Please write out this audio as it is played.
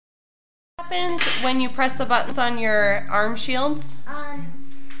happens when you press the buttons on your arm shields?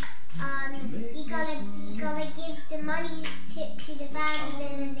 You gotta give the money to the baddies,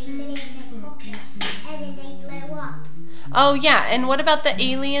 and then they put it in their pocket, and then they blow up. Oh yeah, and what about the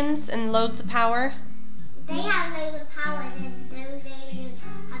aliens and loads of power? They have loads of power, and then those aliens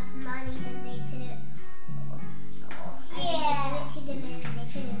have money, and they put it. And they give it to them, and they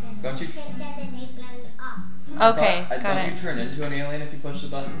put it in their pocket, and then they blow it up. Okay, got Don't it. you turn into an alien if you push the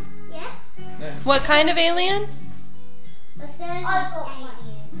button? Yeah. Nice. What kind of alien? A certain alien.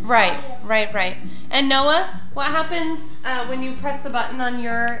 Right. And Noah, what happens when you press the button on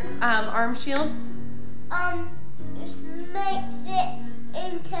your arm shields? It makes it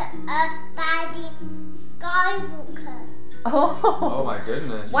into a baddie Skywalker. Oh my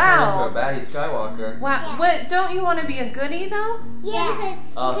goodness! You wow. turn into a baddie Skywalker. Wow. Yeah. What? Don't you want to be a goodie though? Yeah.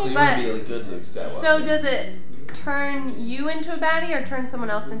 Oh, so you want to be a good Luke Skywalker. So does it turn you into a baddie or turn someone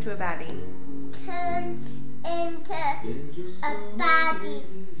else into a baddie? Turns into a baddie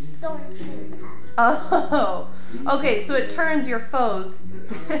stormtrooper. Oh, okay, so it turns your foes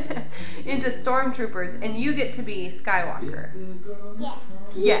into stormtroopers, and you get to be Skywalker. Yeah.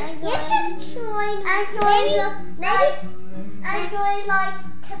 Yeah. This is trying. Maybe I'd like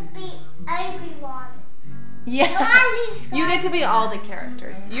to be Obi-Wan. Yeah. You get to be all the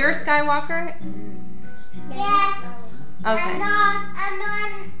characters. You're Skywalker? Yeah. Okay. And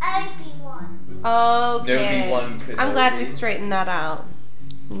I'm Obi-Wan. Okay. Noahbe Kanobi. I'm glad we straightened that out.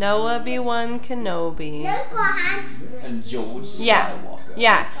 Noahbe Kanobi. Noah's got hands. And George Skywalker.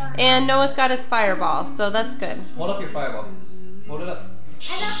 Yeah. And Noah's got his fireball, so that's good. Hold up your fireball. Hold it up.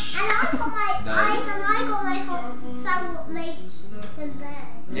 And I got my eyes, and I got my whole sun made them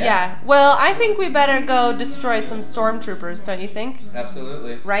burn. Yeah. Well, I think we better go destroy some stormtroopers, don't you think?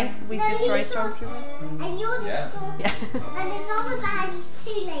 Absolutely. Right? We destroy stormtroopers. And you're the storm. Yeah. And there's other baddies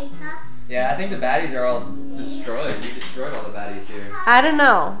too later. Yeah, I think the baddies are all destroyed. You destroyed all the baddies here. I don't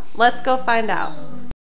know. Let's go find out.